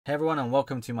Hey everyone, and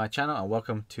welcome to my channel and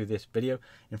welcome to this video.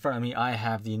 In front of me I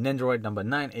have the Nendoroid number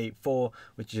 984,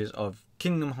 which is of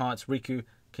Kingdom Hearts Riku,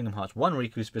 Kingdom Hearts 1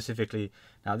 Riku specifically.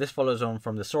 Now this follows on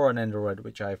from the Sora Nendoroid,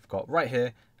 which I've got right here,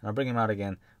 and I'll bring him out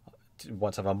again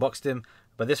once I've unboxed him.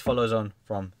 But this follows on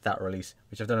from that release,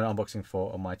 which I've done an unboxing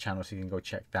for on my channel, so you can go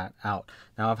check that out.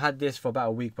 Now I've had this for about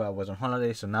a week, but I was on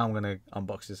holiday, so now I'm going to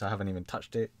unbox this. I haven't even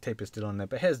touched it, tape is still on there,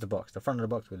 but here's the box, the front of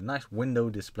the box with a nice window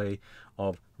display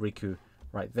of Riku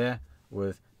right there,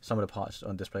 with some of the parts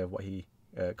on display of what he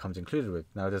comes included with.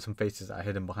 Now there's some faces that are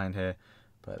hidden behind here,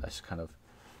 but that's kind of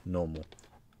normal.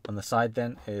 On the side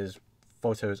then is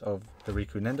photos of the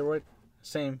Riku Nendoroid,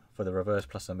 same for the reverse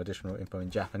plus some additional info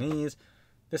in Japanese.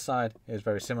 This side is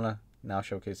very similar, now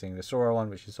showcasing the Sora one,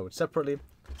 which is sold separately,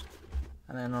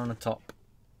 and then on the top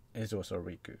is also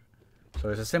Riku.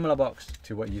 So it's a similar box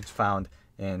to what you'd found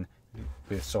in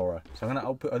with Sora. So I'm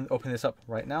going to open this up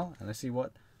right now and let's see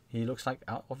what he looks like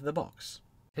out of the box.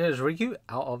 Here's Riku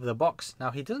out of the box.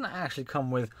 Now he doesn't actually come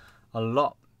with a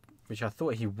lot, which I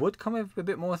thought he would come with a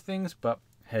bit more things, but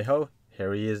hey ho,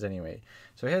 here he is anyway.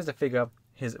 So here's the figure,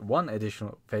 his one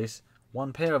additional face,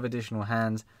 one pair of additional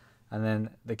hands, and then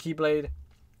the Keyblade,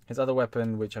 his other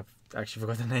weapon, which I've actually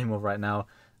forgot the name of right now,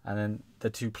 and then the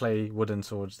two play wooden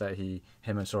swords that him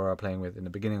and Sora are playing with in the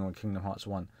beginning of Kingdom Hearts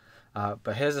 1.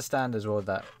 But here's a stand as well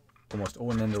that almost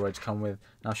all Nendoroids come with.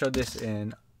 Now I showed this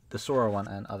in the Sora one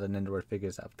and other Nendoroid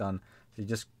figures that I've done. So you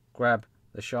just grab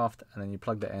the shaft and then you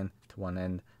plug the end to one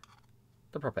end,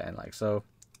 the proper end like so,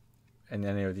 in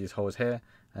any of these holes here,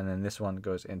 and then this one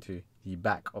goes into the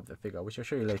back of the figure, which I'll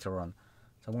show you later on.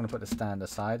 So I'm going to put the stand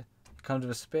aside. It comes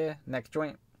with a spare neck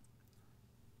joint,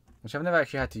 which I've never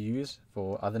actually had to use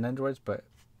for other Nendoroids, but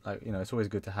like, you know, it's always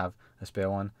good to have a spare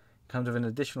one. It comes with an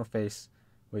additional face,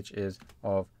 which is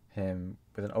of him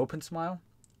with an open smile,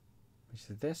 which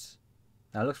is this.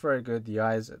 Now it looks very good. The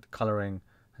eyes, the colouring,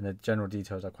 and the general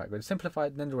details are quite good.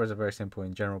 Simplified. Nendoroids are very simple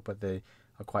in general, but they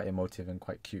are quite emotive and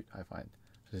quite cute, I find.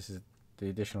 So this is the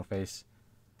additional face.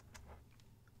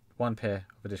 One pair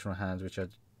of additional hands, which are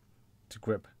to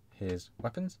grip his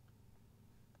weapons,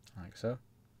 like so.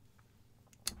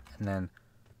 And then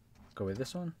go with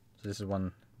this one. So this is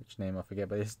one which name I forget,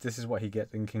 but this is what he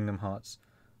gets in Kingdom Hearts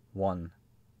 1.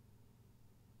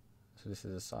 So this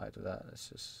is the side of that. Let's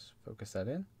just focus that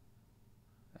in.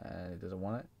 And it doesn't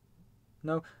want it.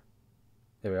 No.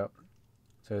 There we go.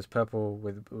 So it's purple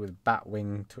with bat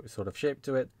wing sort of shape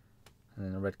to it, and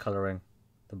then the red colouring,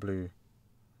 the blue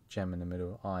gem in the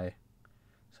middle eye.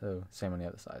 So same on the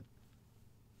other side.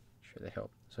 Sure they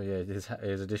help. So yeah,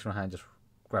 his additional hand just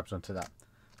grabs onto that.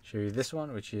 Show you this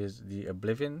one, which is the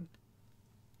Oblivion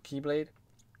Keyblade.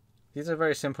 These are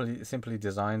very simply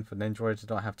designed for Nendoroids.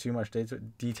 Don't have too much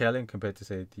detailing compared to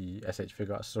say the SH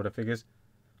Figure Arts sort of figures,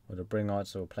 or the Bring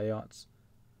Arts or Play Arts.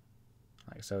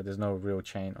 Like so, there's no real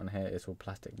chain on here, it's all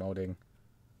plastic molding.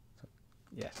 So,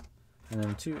 yes. And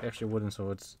then two extra wooden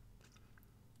swords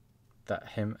that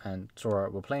him and Sora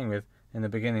were playing with in the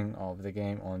beginning of the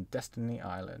game on Destiny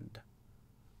Island.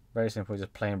 Very simple,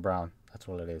 just plain brown, that's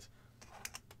all it is.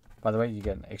 By the way, you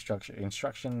get an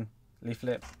instruction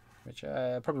leaflet, which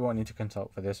I probably won't need to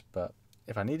consult for this, but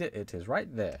if I need it, it is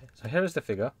right there. So here is the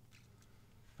figure.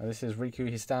 This is Riku.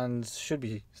 He should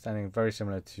be standing very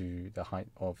similar to the height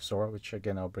of Sora, which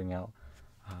again I'll bring out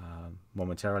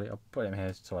momentarily. I'll put him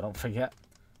here so I don't forget.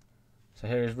 So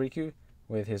here is Riku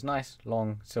with his nice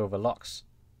long silver locks,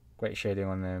 great shading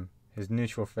on them. His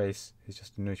neutral face is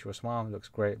just a neutral smile, looks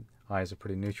great. Eyes are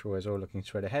pretty neutral as well, looking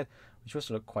straight ahead, which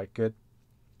also look quite good.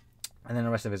 And then the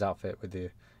rest of his outfit with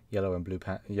the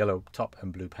yellow top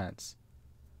and blue pants,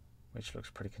 which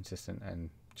looks pretty consistent and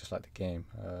just like the game.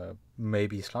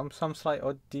 Maybe some slight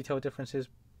odd detail differences,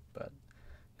 but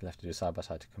you'll have to do side by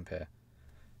side to compare.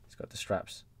 He's got the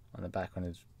straps on the back, on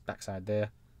his backside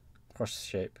there, cross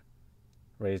shape,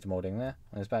 raised molding there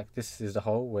on his back. This is the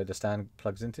hole where the stand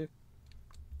plugs into.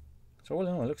 So all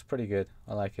in all, it looks pretty good.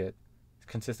 I like it. It's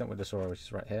consistent with the Sora, which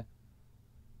is right here.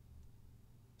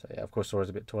 So yeah, of course Sora's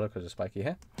a bit taller because of spiky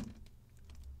hair.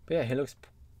 But yeah, he looks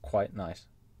quite nice.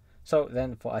 So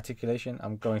then for articulation,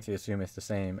 I'm going to assume it's the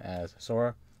same as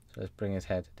Sora. So let's bring his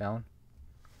head down,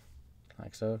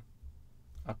 like so,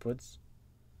 upwards,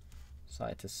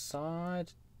 side to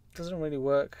side. Doesn't really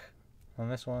work on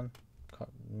this one,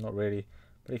 not really,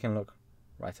 but he can look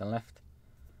right and left,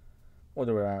 all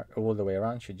the way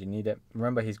around should you need it.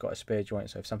 Remember, he's got a spare joint,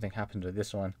 so if something happens with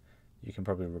this one, you can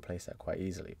probably replace that quite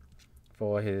easily.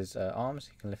 For his arms,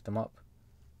 you can lift them up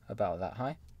about that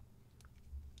high.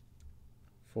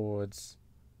 Forwards,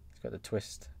 he's got the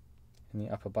twist in the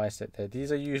upper bicep there.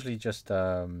 These are usually just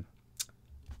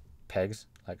pegs,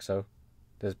 like so.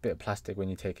 there's a bit of plastic when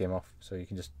you take him off, so you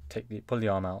can just pull the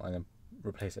arm out and then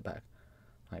replace it back,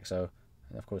 like so.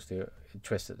 And of course the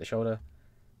twist at the shoulder.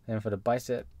 Then for the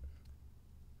bicep,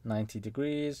 90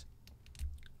 degrees.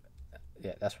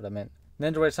 Yeah, that's what I meant.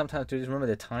 Nendoroid sometimes do this. Remember,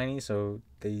 they're tiny, so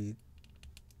they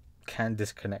can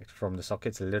disconnect from the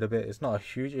sockets a little bit. It's not a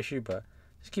huge issue, but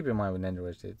just keep in mind with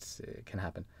Nendoroid, it can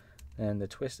happen. Then the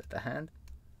twist at the hand,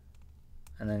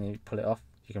 and then you pull it off.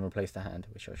 You can replace the hand,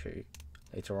 which I'll show you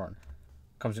later on.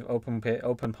 Comes with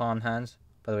open palm hands.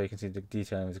 By the way, you can see the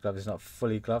detailing of his glove. It's not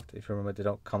fully gloved. If you remember, they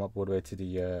don't come up all the way to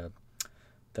the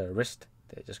wrist.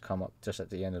 They just come up just at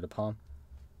the end of the palm.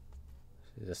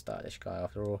 He's a stylish guy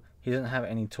after all. He doesn't have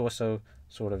any torso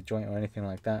sort of joint or anything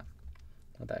like that.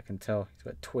 Not that I can tell. He's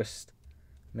got a twist.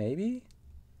 Maybe?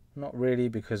 Not really,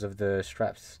 because of the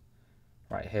straps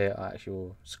right here are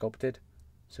actually sculpted.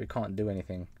 So he can't do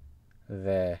anything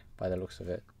there by the looks of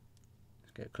it.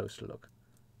 Let's get a closer look.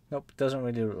 Nope, doesn't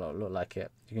really look like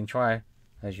it. You can try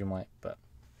as you might, but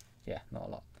yeah, not a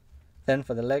lot. Then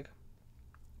for the leg,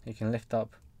 you can lift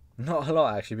up. Not a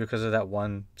lot actually, because of that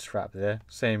one strap there.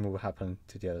 Same will happen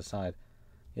to the other side.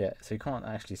 Yeah, so you can't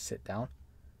actually sit down,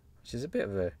 which is a bit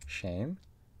of a shame.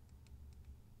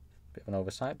 Bit of an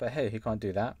oversight, but hey, he can't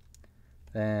do that.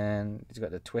 Then he's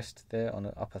got the twist there on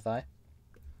the upper thigh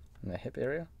and the hip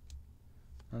area.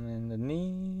 And then the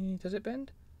knee, does it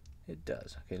bend? It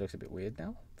does. Okay, it looks a bit weird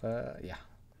now, but yeah,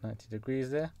 90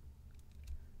 degrees there.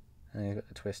 And then you've got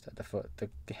the twist at the foot.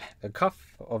 The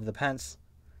cuff of the pants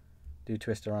do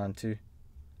twist around too.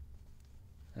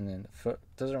 And then the foot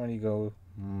doesn't really go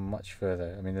much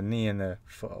further. I mean, the knee and the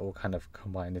foot are all kind of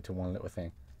combined into one little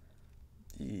thing.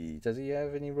 Does he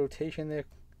have any rotation there?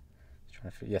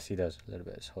 Yes, he does. A little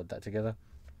bit. Let's hold that together.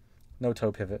 No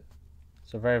toe pivot.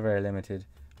 So very, very limited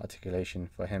articulation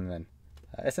for him then.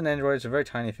 It's an Nendoroid. It's a very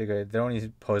tiny figure. They're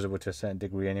only posable to a certain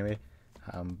degree anyway.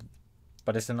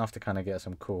 But it's enough to kind of get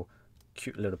some cool,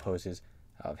 cute little poses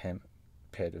out of him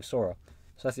paired with Sora.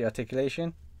 So that's the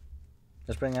articulation.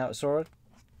 Let's bring out Sora.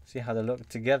 See how they look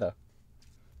together.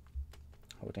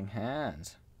 Holding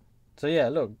hands. So yeah,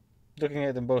 look. Looking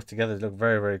at them both together, they look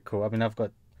very, very cool. I mean, I've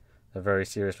got a very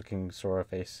serious looking Sora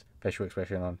facial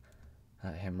expression on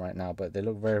him right now, but they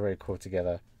look very, very cool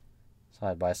together,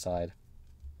 side by side.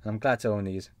 And I'm glad to own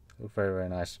these. They look very, very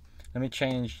nice. Let me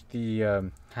change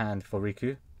the hand for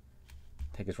Riku.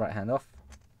 Take his right hand off,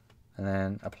 and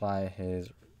then apply his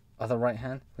other right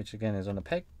hand, which again is on a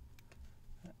peg.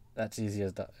 That's easy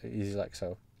like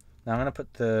so. Now I'm gonna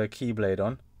put the keyblade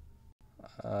on.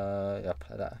 Yeah,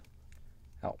 apply that.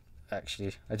 Ow.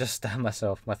 Actually, I just stabbed my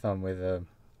thumb with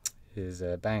his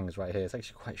bangs right here. It's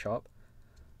actually quite sharp.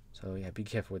 So yeah, be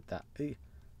careful with that. Okay,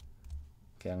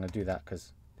 I'm gonna do that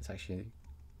because it's actually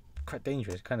quite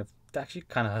dangerous. Actually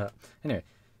kind of hurt. Anyway,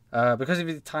 because of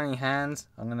his tiny hands,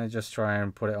 I'm gonna just try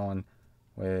and put it on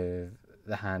with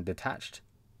the hand detached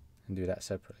and do that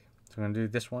separately. So I'm gonna do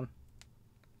this one.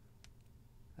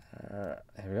 There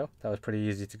we go. That was pretty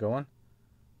easy to go on.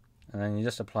 And then you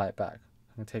just apply it back.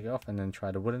 I'm gonna take it off and then try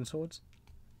the wooden swords.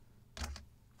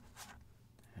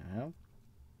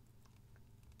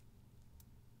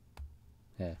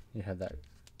 Yeah, you have that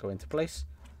go into place,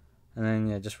 and then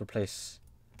yeah, just replace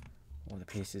all the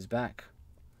pieces back.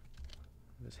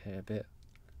 This here a bit.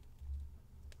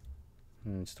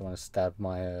 And just want to stab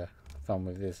my thumb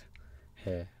with this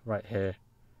hair, right here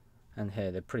and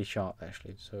here. They're pretty sharp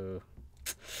actually. So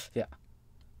yeah,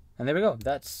 and there we go.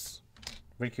 That's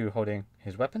Riku holding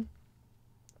his weapon.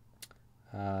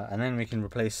 And then we can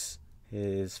replace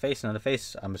his face. Now the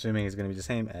face, I'm assuming, is going to be the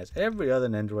same as every other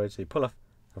Nendoroid. So you pull off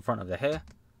the front of the hair,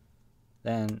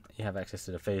 then you have access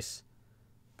to the face.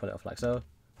 Pull it off like so.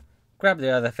 Grab the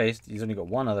other face. He's only got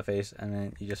one other face, and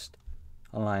then you just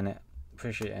align it,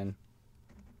 push it in,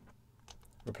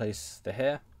 replace the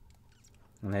hair,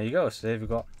 and there you go. So there we've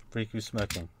got Riku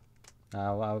smirking.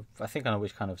 Now I think I know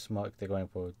which kind of smirk they're going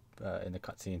for in the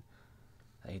cutscene.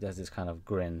 He does this kind of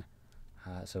grin.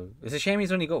 So it's a shame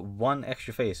he's only got one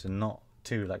extra face and not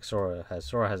two like Sora has.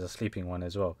 Sora has a sleeping one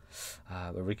as well.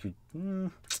 But Riku,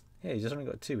 yeah, he's just only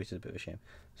got two, which is a bit of a shame.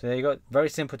 So there you go. Very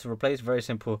simple to replace. Very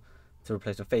simple to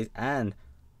replace the face and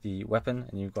the weapon.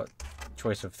 And you've got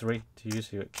choice of 3 to use.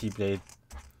 So you've got Keyblade,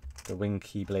 the wing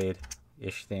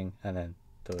Keyblade-ish thing, and then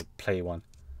the play one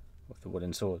with the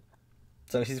wooden sword.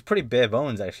 So he's pretty bare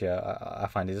bones actually. I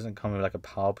find he doesn't come with like a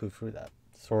power proof through that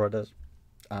Sora does.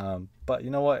 But you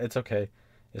know what? It's okay.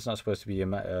 It's not supposed to be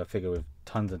a figure with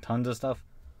tons and tons of stuff,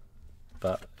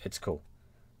 but it's cool.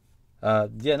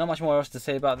 Yeah, not much more else to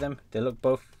say about them. They look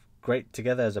both great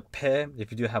together as a pair.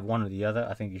 If you do have one or the other,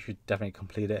 I think you should definitely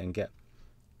complete it and get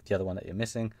the other one that you're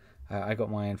missing. I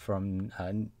got mine from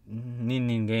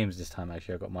Nin-nin Games this time.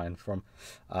 Actually, I got mine from.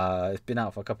 It's been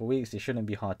out for a couple of weeks. It shouldn't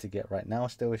be hard to get right now.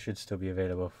 Still, it should still be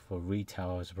available for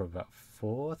retail. It's probably about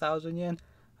 4,000 yen,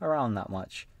 around that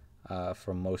much,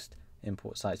 from most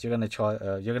import sites. You're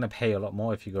gonna pay a lot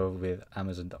more if you go with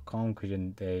Amazon.com, because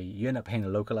you end up paying a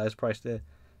localized price there.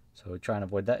 So try and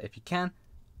avoid that if you can.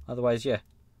 Otherwise, yeah,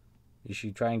 you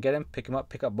should try and get them, pick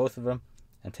up both of them,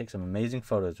 and take some amazing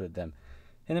photos with them.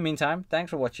 In the meantime, thanks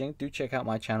for watching. Do check out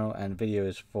my channel and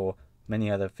videos for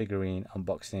many other figurine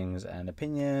unboxings and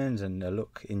opinions, and a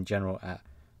look in general at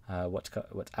what's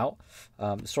out.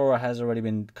 Sora has already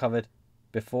been covered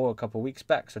before a couple of weeks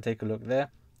back, so take a look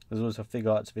there. There's also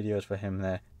figure arts videos for him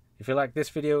there. If you like this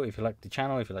video, if you like the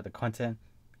channel, if you like the content,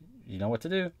 you know what to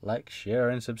do. Like, share,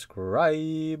 and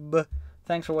subscribe.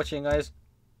 Thanks for watching, guys.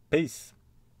 Peace.